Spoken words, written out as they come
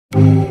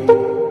Assalamu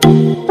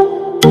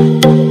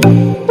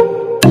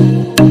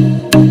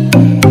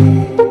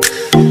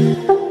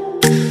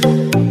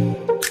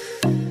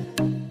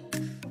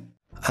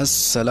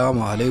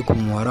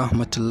alaikum wa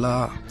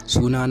rahmatullah.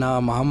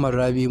 Sunana Muhammad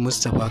Rabi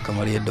Mustapha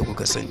kamar yadda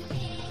kuka sani.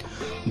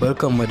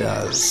 Barkanmu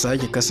da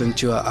sake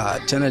kasancewa a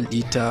channel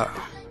ɗita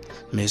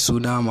mai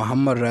suna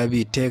Muhammad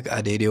Rabi Tech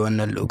a daidai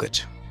wannan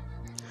lokacin.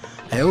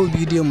 A yau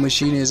bidiyon mu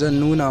shine zan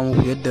nuna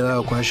muku yadda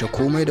za ka kwashe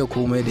komai da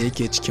komai da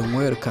yake cikin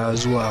wayarka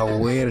zuwa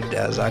wayar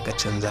da zaka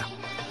canza.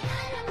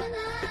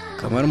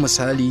 Kamar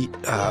misali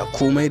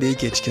komai da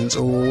yake cikin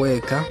tsohon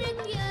wayarka,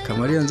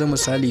 kamar yanzu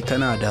misali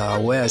kana da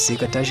waya sai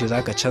ka tashi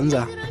zaka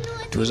canza,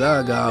 to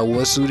za ga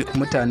wasu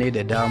mutane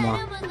da dama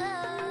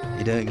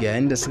idan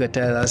yayin da suka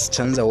taya za su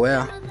canza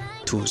waya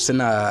to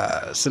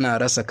suna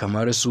rasa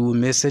kamar su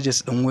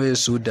messages din wayar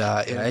su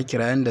da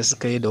kirayen da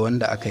suka yi da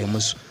wanda aka yi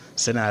musu,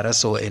 suna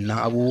rasa wa'annan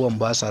abubuwan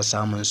ba sa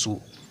samun su.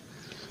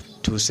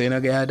 To sai na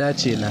ga ya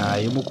dace na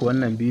yi muku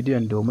wannan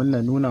bidiyon domin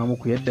na nuna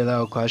muku yadda za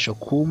ka kwashe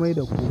komai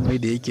da komai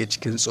da yake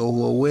cikin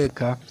tsohuwar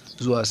wayarka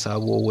zuwa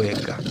sabuwar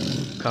wayarka.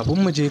 Kafin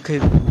mu je kai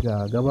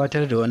ga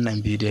gabatar da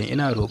wannan bidiyon,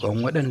 ina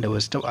roƙon waɗanda ba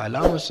su taɓa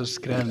alamar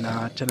subscribe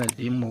na channel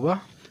ɗinmu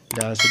ba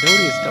da su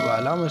daure su taɓa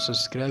alamar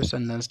subscribe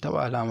sannan su taɓa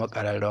alamar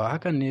ƙararrawa.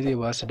 Hakan ne zai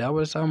ba su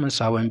damar samun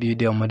sabon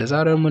bidiyon mu da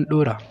zarar mun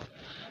ɗora.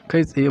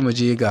 Kai tsaye mu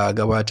je ga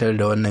gabatar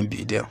da wannan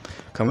bidiyon.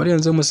 Kamar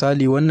yanzu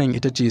misali wannan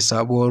ita ce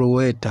sabuwar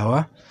wayar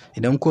tawa.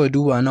 Idan kuka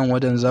duba nan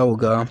wajen za ku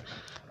ga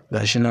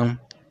gashi nan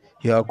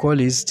your call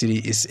history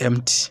is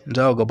empty,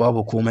 za ku ga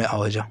babu komai a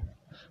wajen.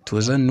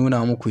 To zan nuna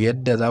muku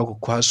yadda za ku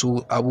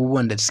kwaso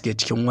abubuwan da suke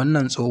cikin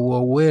wannan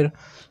tsohuwar wayar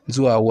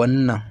zuwa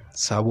wannan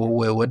sabuwar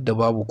wayar wadda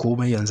babu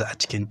komai yanzu a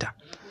cikinta.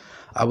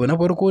 Abu na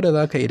farko da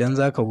zaka idan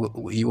zaka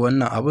yi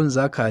wannan abun,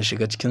 zaka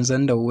shiga cikin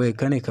zandar wayar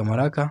ka ne kamar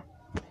haka.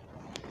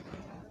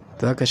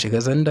 Zaka shiga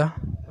zanda,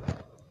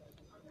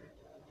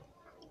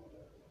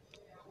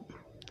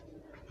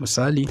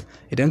 misali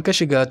idan ka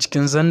shiga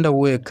cikin zandar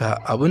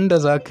wayarka, abinda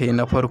zaka yi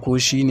na farko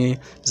shine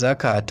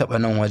zaka taɓa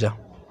nan wajen.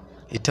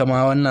 Ita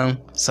ma wannan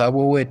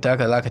sabuwar wayar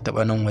taka zaka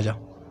taɓa nan wajen.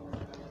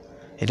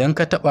 Idan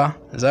ka taɓa,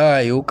 za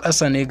a yi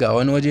ƙasa ne ga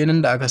wani waje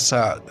nan da aka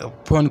sa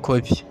phone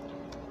copy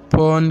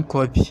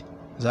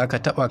zaka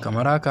taɓa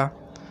kamar haka.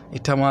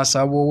 Ita ma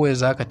sabuwar wayar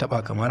zaka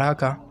taɓa kamar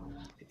haka.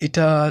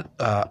 Ita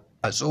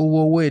a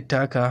tsohuwar wayar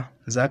taka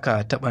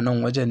zaka taɓa nan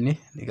wajen ne,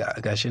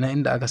 gashi nan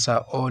inda aka sa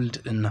old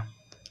din nan,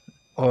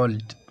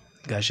 old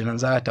gashi nan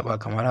za a taɓa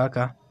kamar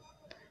haka,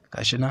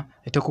 gashi nan.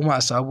 Ita kuma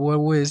a sabuwar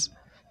wayar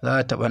za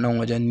a taɓa nan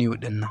wajen new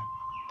din nan,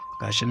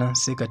 gashi nan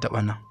sai ka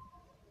taɓa nan,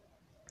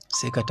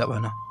 sai ka taɓa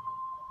nan,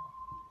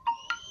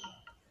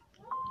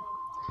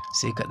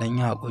 sai ka ɗan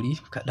yi haƙuri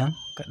kaɗan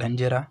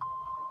jira,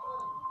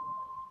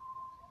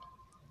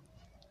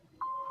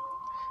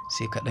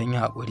 sai ka ɗan yi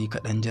haƙuri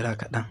kaɗan jira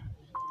kaɗan.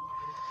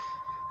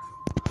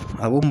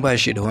 Abun ba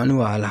shi da wani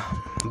wahala,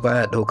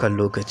 baya ɗaukar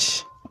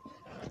lokaci.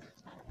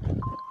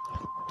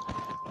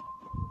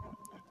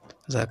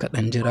 Za ka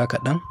ɗan jira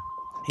kaɗan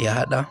ya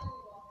haɗa.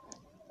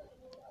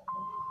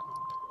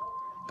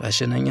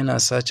 Gashi nan yana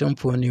searching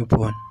for new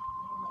phone.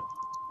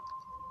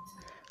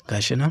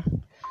 Gashi nan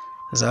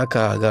za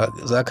ka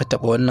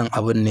taɓa wannan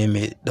abun ne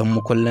mai ɗan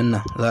mukullin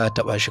nan, za a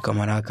taɓa shi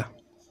kamar haka.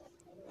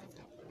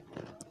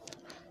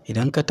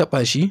 Idan ka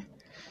taɓa shi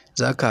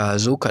za ka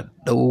zo ka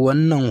ɗau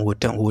wannan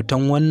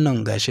hoton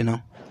wannan gashi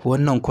nan,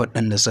 wannan code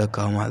ɗin da suka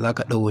kawo ma, za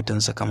ka ɗau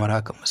hotonsa kamar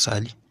haka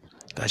misali.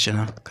 Gashi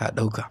nan ka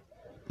ɗauka.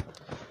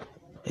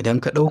 Idan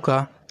ka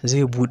ɗauka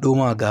zai buɗo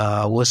ma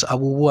ga wasu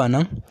abubuwa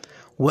nan.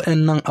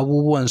 Waɗannan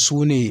abubuwan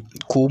su ne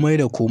komai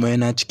da komai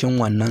na cikin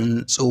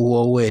wannan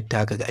tsohuwar wayar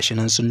taka, gashi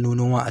nan sun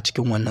nuno ma a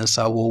cikin wannan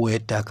sabuwar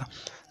wayar taka.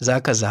 Za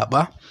ka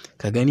zaɓa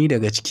ka gani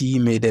daga ciki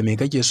mai da mai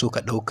kake so ka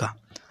ɗauka.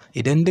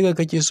 Idan duka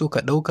kake so ka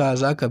ɗauka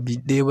za ka bi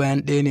ɗaya bayan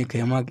ɗaya ne ka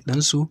yi mark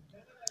ɗinsu.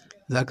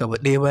 Za ka bi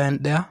ɗaya bayan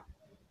ɗaya.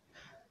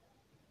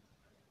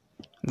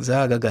 Za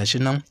ka ga gashi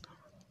nan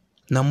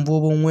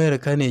lambobin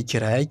wayarka ne,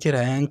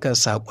 kiraye-kirayenka,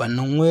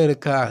 saƙonnin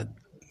wayarka,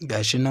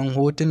 gashi nan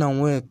hotunan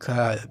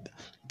wayarka,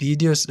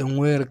 videos ɗin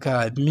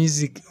wayarka,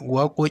 music,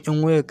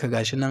 waƙoƙin wayarka,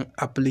 gashi nan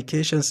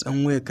applications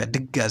ɗin wayarka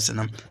duk gasu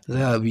nan. Za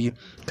ka bi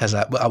ka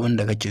zaɓi abin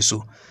da kake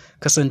so.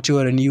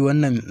 Kasancewar ni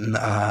wannan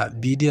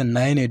bidiyon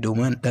na yi ne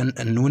domin ɗan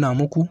nuna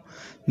muku,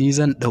 ni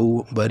zan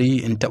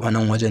bari in taɓa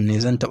nan wajen ne,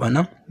 zan taɓa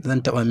nan,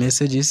 zan taɓa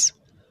messages,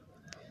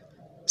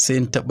 sai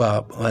in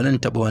taɓa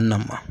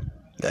wannan ma.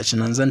 Gashi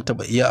nan zan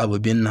taɓa iya abu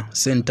biyun nan,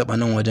 sai in taɓa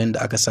nan wajen da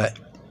aka sa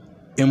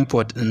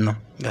import ɗin nan,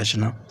 gashi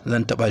nan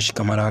zan taɓa shi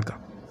kamar haka.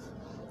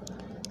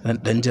 Zan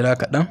ɗan jira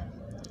kaɗan,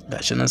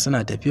 gashi nan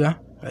suna tafiya,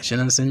 gashi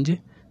nan sun je,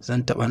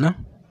 zan taɓa nan,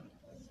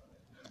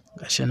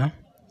 gashi nan,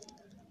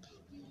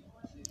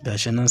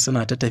 gashi nan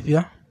suna ta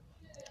tafiya,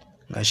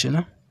 gashi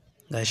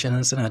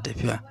nan suna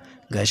tafiya,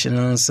 gashi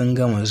nan sun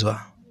gama zuwa,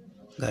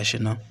 gashi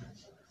nan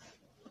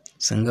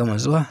sun gama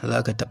zuwa.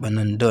 Za ka taɓa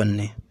nan don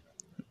ne,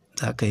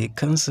 za ka yi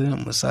cancel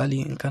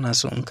misali in kana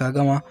so. In ka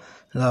gama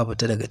za a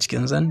fita daga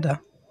cikin zanda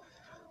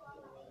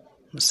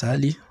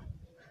misali,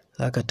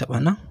 za ka taɓa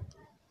nan.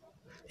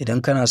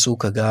 Idan kana so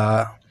ka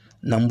ga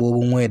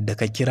nambobin wayar da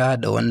ka kira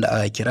da wanda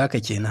aka kira ka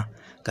kenan.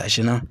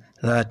 Gashi nan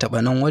za a taɓa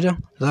nan wajen,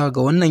 za ka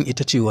ga wannan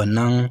ita ce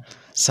wannan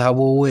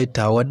sabuwar wayar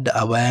ta wadda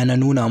a baya na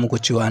nuna muku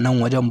cewa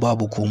nan wajen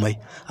babu komai,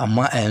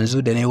 amma a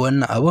yanzu da na yi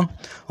wannan abin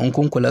in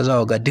kun kula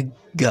za ga duk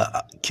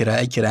ga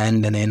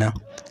kiraye-kirayen da na yi nan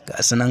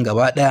ga su nan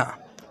gaba ɗaya,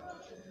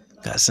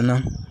 ga su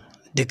nan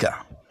duka,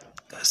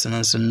 ga su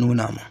nan sun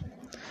nuna mu.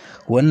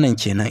 Wannan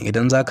kenan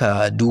idan za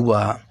ka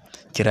duba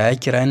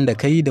kiraye-kirayen da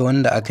ka yi da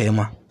wanda aka yi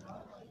ma.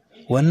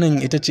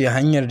 Wannan ita ce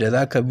hanyar da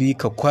za ka bi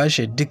ka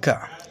kwashe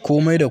duka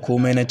komai da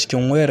komai na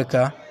cikin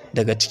wayarka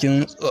daga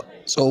cikin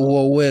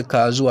tsohuwar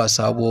wayarka zuwa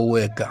sabuwar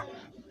wayarka.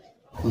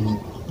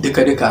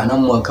 Duka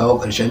nan mu kawo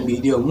ƙarshen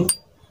bidiyon mu.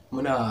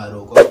 Muna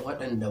roƙon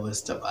waɗanda ba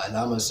su taɓa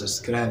alamar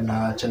subscribe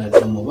na channel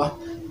ɗinmu ba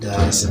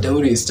da su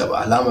daure su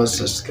taɓa alamar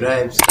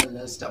subscribe,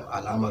 sannan su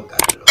taɓa alamar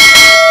ƙararrawa.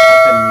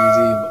 Hakan ne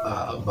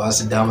zai ba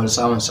su damar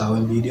samun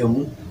sabon bidiyon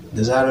mu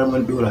da zarar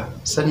mun ɗora.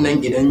 Sannan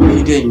idan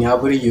bidiyon ya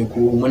burge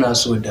ku, muna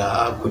so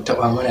da ku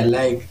taɓa mana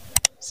like,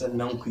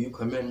 sannan ku yi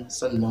comment,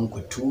 sannan ku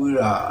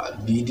tura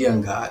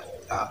bidiyon ga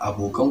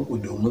abokanku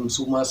domin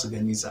su ma su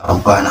gani su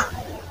amfana.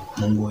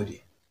 Mun gode.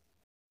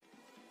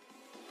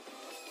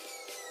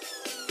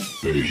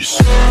 Peace.